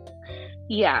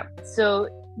 Yeah. So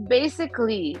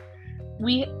basically,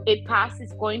 it passed.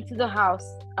 It's going to the House,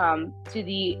 to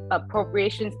the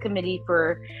Appropriations Committee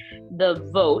for the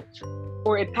vote,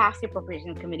 or it passed the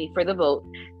Appropriations Committee for the vote,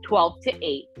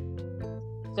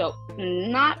 12-8. So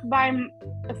not by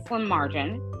a slim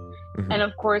margin. Mm-hmm. And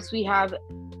of course, we have,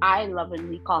 I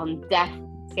lovingly call him Death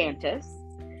Santis.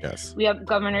 Yes. We have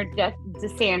Governor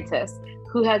DeSantis,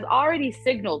 who has already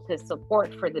signaled his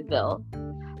support for the bill,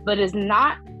 but has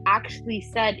not actually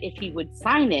said if he would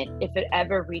sign it if it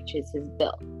ever reaches his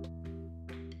bill.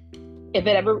 If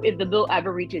the bill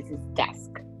ever reaches his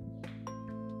desk.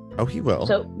 Oh, he will.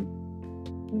 So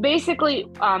basically,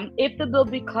 if the bill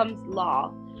becomes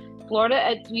law,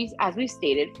 Florida, as we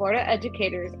stated, Florida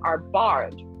educators are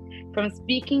barred from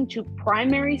speaking to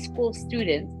primary school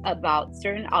students about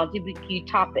certain LGBTQ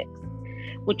topics,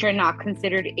 which are not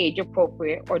considered age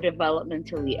appropriate or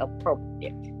developmentally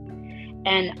appropriate.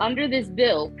 And under this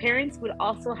bill, parents would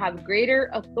also have greater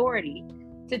authority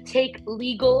to take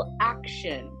legal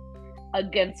action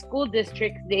against school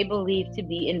districts they believe to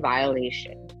be in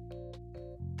violation.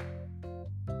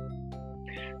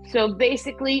 So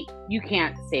basically, you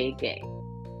can't say gay.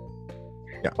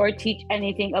 Yeah. Or teach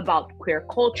anything about queer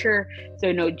culture.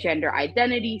 So no gender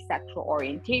identity, sexual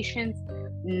orientations,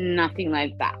 nothing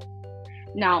like that.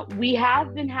 Now, we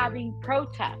have been having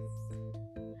protests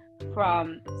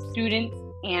from students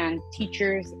and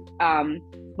teachers,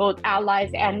 both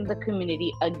allies and the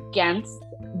community, against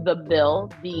the bill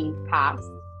being passed.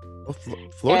 Well,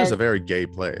 Florida's a very gay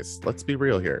place. Let's be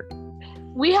real here.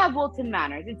 We have Wilton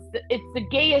Manors. It's the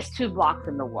gayest 2 blocks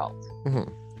in the world. Mm-hmm.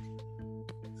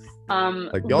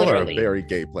 Like, y'all literally are a very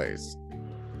gay place.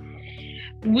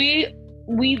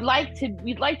 We'd like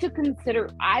to consider,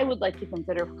 I would like to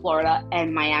consider Florida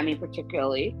and Miami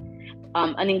particularly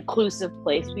an inclusive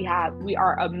place. We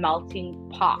are a melting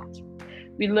pot.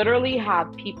 We literally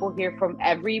have people here from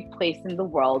every place in the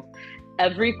world,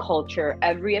 every culture,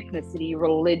 every ethnicity,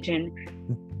 religion.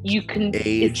 You can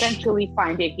essentially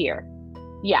find it here.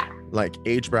 Yeah. Like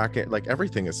age bracket, like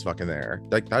everything is fucking there.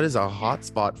 Like that is a hot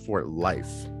spot for life.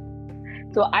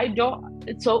 So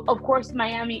of course,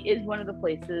 Miami is one of the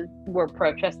places where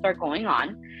protests are going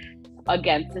on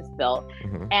against this bill.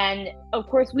 Mm-hmm. And of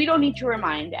course, we don't need to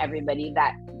remind everybody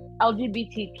that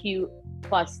LGBTQ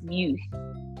plus youth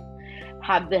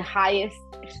have the highest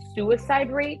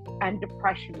suicide rate and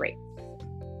depression rates.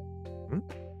 Mm-hmm.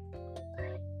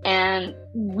 And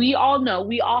we all know,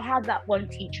 we all have that one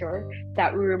teacher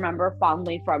that we remember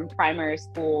fondly from primary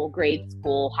school, grade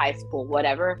school, high school,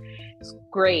 whatever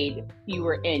grade you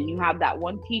were in. You have that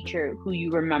one teacher who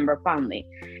you remember fondly.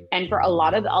 And for a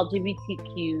lot of the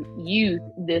LGBTQ youth,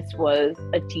 this was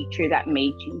a teacher that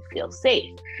made you feel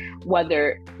safe.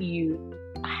 Whether you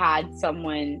had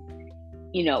someone,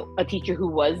 a teacher who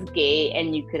was gay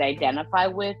and you could identify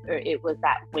with, or it was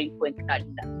that wink, wink,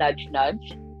 nudge,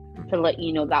 nudge, to let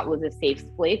you know that was a safe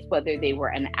place, whether they were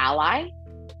an ally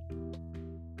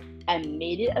and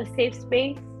made it a safe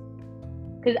space.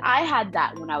 Because I had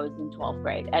that when I was in 12th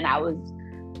grade, and I was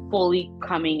fully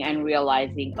coming and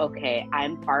realizing, okay,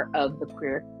 I'm part of the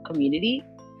queer community.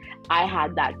 I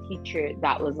had that teacher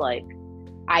that was like,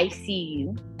 I see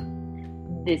you.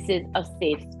 This is a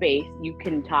safe space. You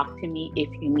can talk to me if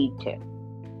you need to.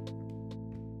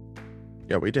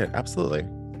 Yeah, we did. Absolutely.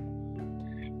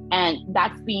 And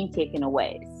that's being taken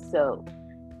away. So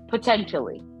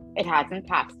potentially, it hasn't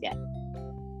passed yet.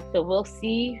 So we'll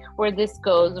see where this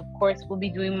goes. Of course, we'll be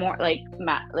doing more, like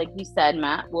you said,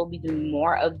 Matt, we'll be doing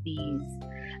more of these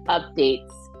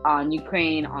updates on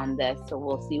Ukraine on this. So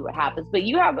we'll see what happens. But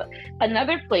you have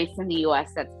another place in the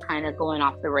US that's kind of going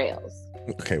off the rails.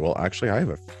 Okay, well, actually, I have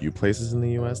a few places in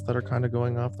the US that are kind of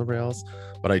going off the rails,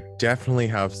 but I definitely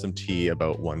have some tea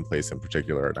about one place in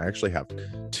particular. And I actually have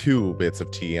 2 bits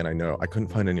of tea, and I know I couldn't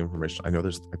find any information. I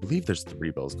believe there's 3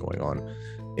 bills going on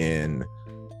in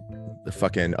the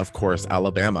fucking, of course,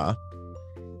 Alabama.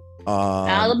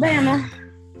 Alabama.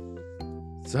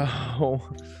 So,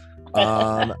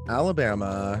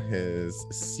 Alabama is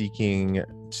seeking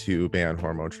to ban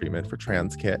hormone treatment for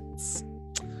trans kids.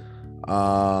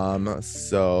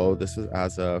 So this is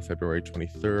as of February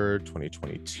 23rd,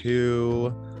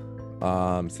 2022.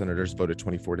 Senators voted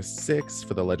 24-6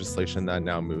 for the legislation that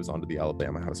now moves on to the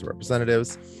Alabama House of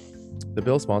Representatives. The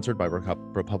bill, sponsored by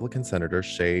Republican Senator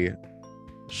Shay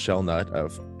Shelnutt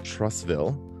of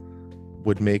Trussville,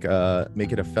 would make it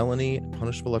a felony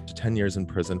punishable up to 10 years in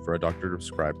prison for a doctor to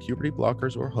prescribe puberty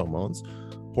blockers or hormones,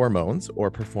 or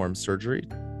perform surgery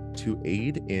to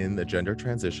aid in the gender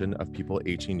transition of people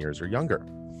 18 years or younger.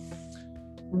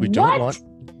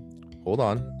 Hold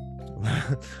on.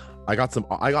 I got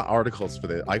articles for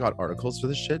this. I got articles for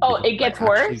this shit. Oh, it gets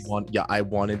worse? I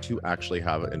wanted to actually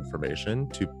have information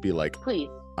to be like, please.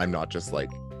 I'm not just like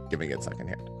giving it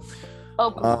secondhand.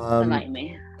 Oh, enlighten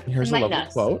me. Here's a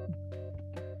lovely quote.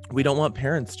 We don't want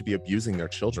parents to be abusing their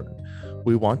children.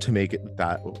 We don't want to make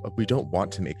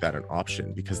that an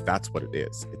option, because that's what it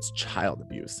is. It's child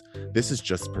abuse. This is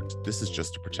just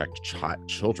to protect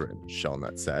children,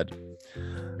 Shelnutt said.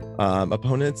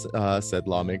 Opponents said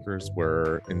lawmakers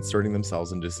were inserting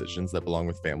themselves in decisions that belong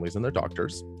with families and their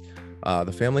doctors.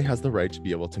 The family has the right to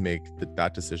be able to make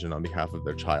that decision on behalf of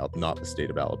their child, not the state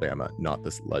of Alabama, not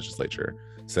this legislature,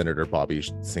 Senator Bobby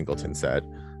Singleton said.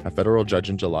 A federal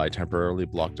judge in July temporarily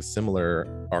blocked a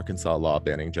similar Arkansas law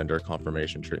banning gender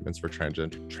confirmation treatments for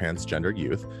transgender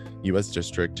youth. U.S.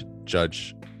 District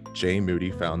Judge Jay Moody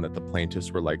found that the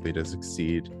plaintiffs were likely to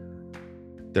succeed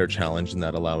their challenge, and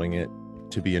that allowing it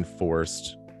to be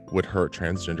enforced would hurt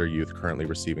transgender youth currently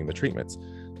receiving the treatments.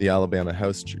 The Alabama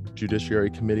House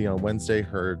Judiciary Committee on Wednesday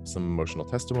heard some emotional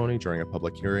testimony during a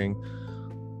public hearing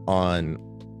on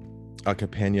a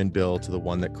companion bill to the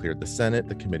one that cleared the Senate.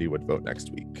 The committee would vote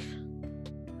next week.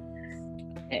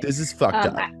 This is fucked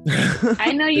up.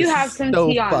 I know you have some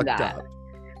tea on that,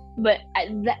 but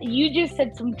you just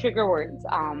said some trigger words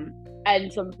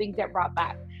and some things that brought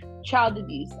back child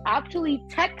abuse. Actually,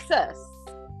 Texas,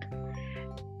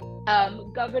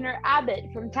 Governor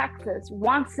Abbott from Texas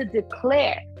wants to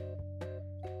declare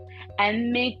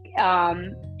and make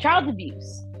child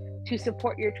abuse to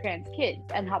support your trans kids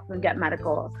and help them get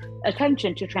medical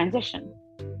attention to transition.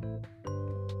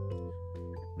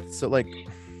 So like,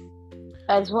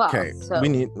 as well. Okay, so we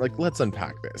need let's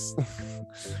unpack this,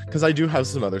 because I do have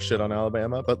some other shit on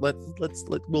Alabama, but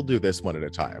we'll do this one at a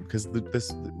time, because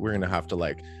we're gonna have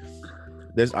to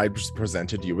this. I just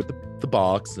presented you with the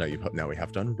box. Now we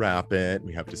have to unwrap it.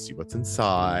 We have to see what's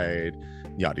inside.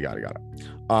 Yada yada yada.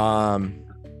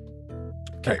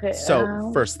 Okay.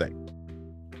 So first thing,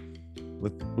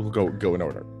 we'll go in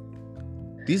order.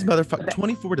 These motherfuckers,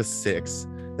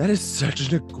 24-6. That is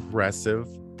such an aggressive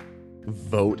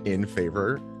vote in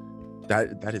favor.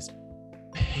 That is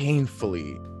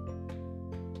painfully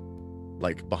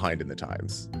behind in the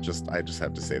times. I just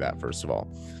have to say that first of all.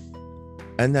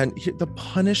 And then the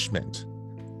punishment.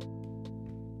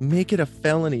 Make it a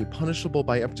felony punishable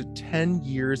by up to 10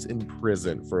 years in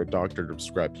prison for a doctor to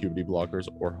prescribe puberty blockers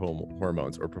or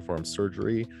hormones or perform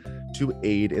surgery to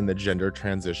aid in the gender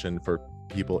transition for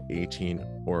people 18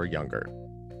 or younger.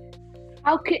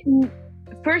 How can,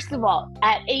 first of all,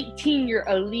 at 18, you're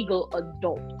a legal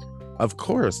adult. Of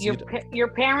course. Your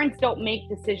parents don't make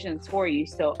decisions for you.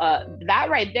 So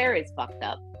that right there is fucked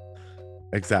up.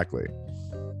 Exactly.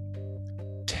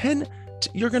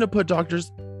 You're going to put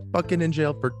doctors fucking in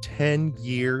jail for 10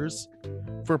 years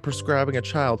for prescribing a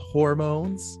child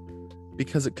hormones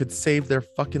because it could save their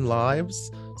fucking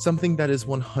lives, something that is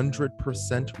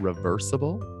 100%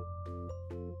 reversible.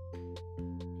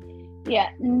 Yeah,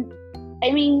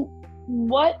 I mean,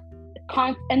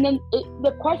 and then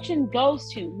the question goes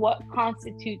to what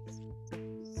constitutes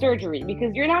surgery,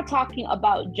 because you're not talking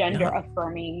about gender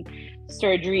affirming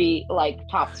surgery like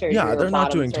top surgery. Yeah, they're or not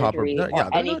bottom doing surgery top. Yeah,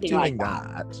 or they're not anything doing like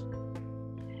that.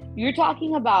 You're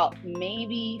talking about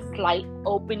maybe slight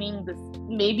opening,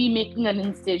 maybe making an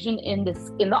incision in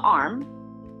the arm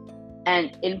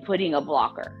and inputting a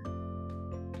blocker.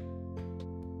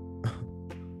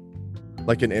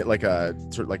 like a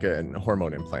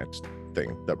hormone implant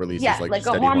thing that releases like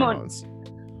steady hormones.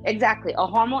 Exactly, a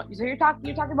hormone. So you're talking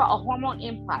about a hormone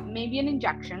implant, maybe an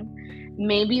injection,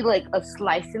 maybe like a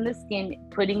slice in the skin,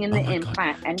 putting in the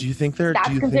implant. And do you think they're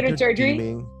considered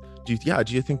surgery? Do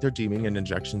you think they're deeming an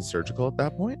injection surgical at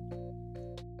that point?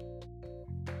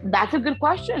 That's a good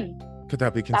question. Could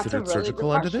that be considered really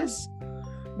surgical under this?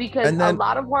 Because a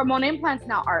lot of hormone implants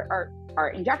now are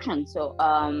injections. So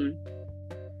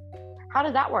how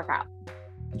does that work out?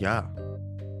 Yeah.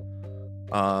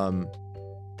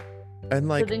 And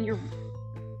like, so then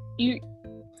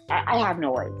I have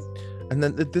no words. And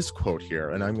then this quote here,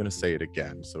 and I'm going to say it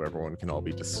again so everyone can all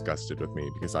be disgusted with me,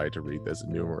 because I had to read this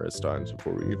numerous times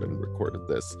before we even recorded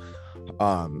this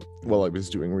while I was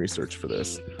doing research for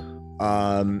this.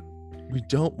 We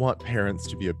don't want parents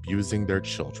to be abusing their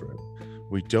children.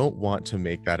 We don't want to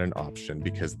make that an option,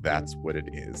 because that's what it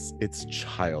is. It's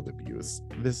child abuse.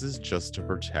 This is just to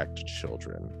protect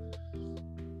children.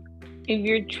 If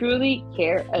you truly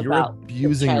care about, you're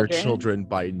abusing your children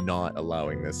by not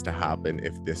allowing this to happen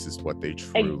if this is what they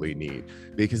truly need.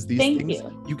 Because these things,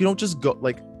 you don't just go,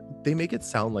 like, they make it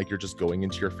sound like you're just going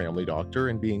into your family doctor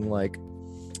and being like,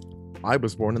 I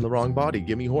was born in the wrong body,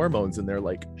 give me hormones. And they're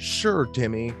like, sure,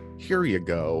 Timmy, here you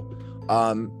go.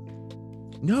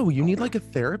 No, you need like a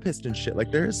therapist and shit.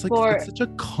 Like, there's like, it's such a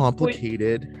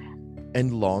complicated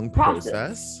and long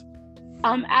process.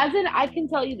 I can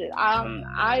tell you that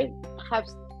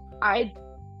I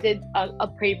did a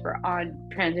paper on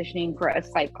transitioning for a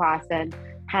psych class, and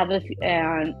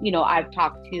I've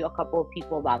talked to a couple of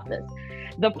people about this.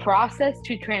 The process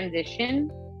to transition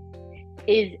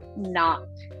is not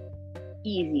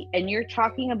easy, and you're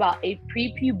talking about a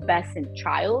prepubescent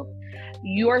child.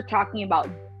 You are talking about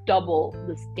double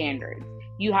the standards.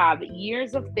 You have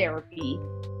years of therapy.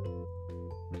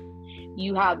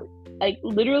 You have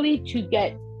literally to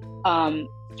get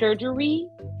surgery,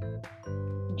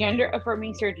 gender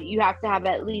affirming surgery, you have to have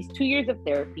at least 2 years of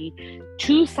therapy,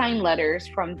 2 signed letters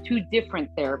from 2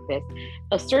 different therapists,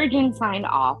 a surgeon signed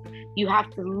off. You have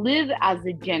to live as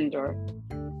a gender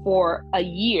for a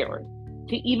year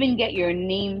to even get your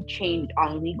name changed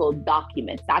on legal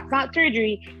documents. That's not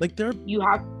surgery. Like, there are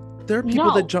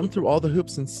people that jump through all the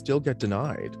hoops and still get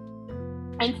denied.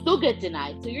 So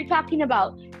you're talking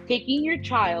about taking your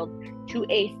child to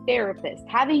a therapist,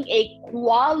 having a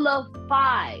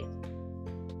qualified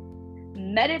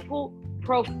medical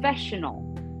professional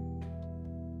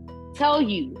tell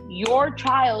you your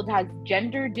child has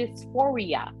gender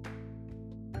dysphoria.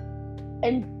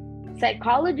 And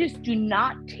psychologists do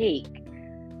not take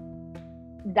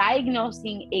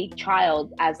diagnosing a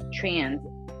child as trans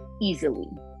easily.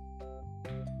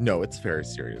 No, it's very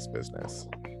serious business.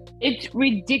 It's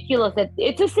ridiculous.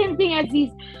 It's the same thing as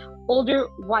these older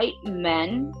white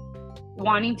men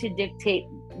wanting to dictate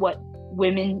what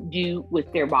women do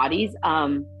with their bodies.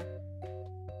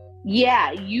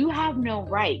 Yeah, you have no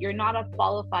right. You're not a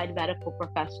qualified medical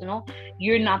professional.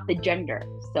 You're not the gender.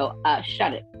 So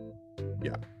shut it.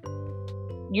 Yeah.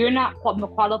 You're not a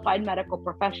qualified medical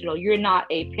professional. You're not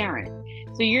a parent.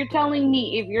 So you're telling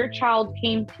me if your child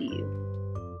came to you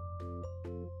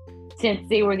since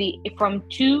they were from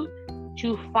 2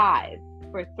 to 5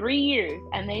 for 3 years,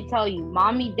 and they tell you,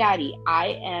 Mommy, Daddy,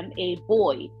 I am a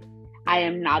boy, I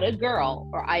am not a girl,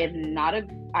 or I am not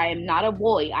a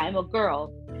boy, I am a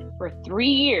girl, for 3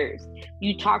 years,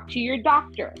 you talk to your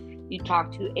doctor, you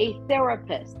talk to a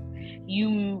therapist,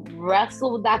 you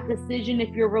wrestle with that decision if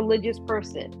you're a religious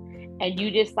person, and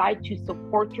you decide to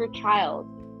support your child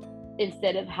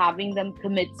instead of having them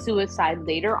commit suicide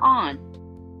later on,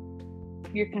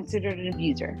 you're considered an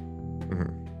abuser.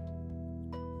 Mm-hmm.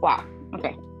 Wow.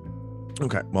 Okay.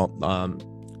 Well,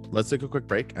 let's take a quick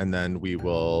break, and then we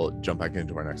will jump back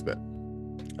into our next bit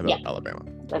about Alabama.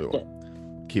 Let's do it.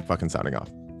 Keep fucking sounding off.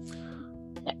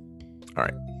 Yeah. All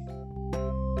right.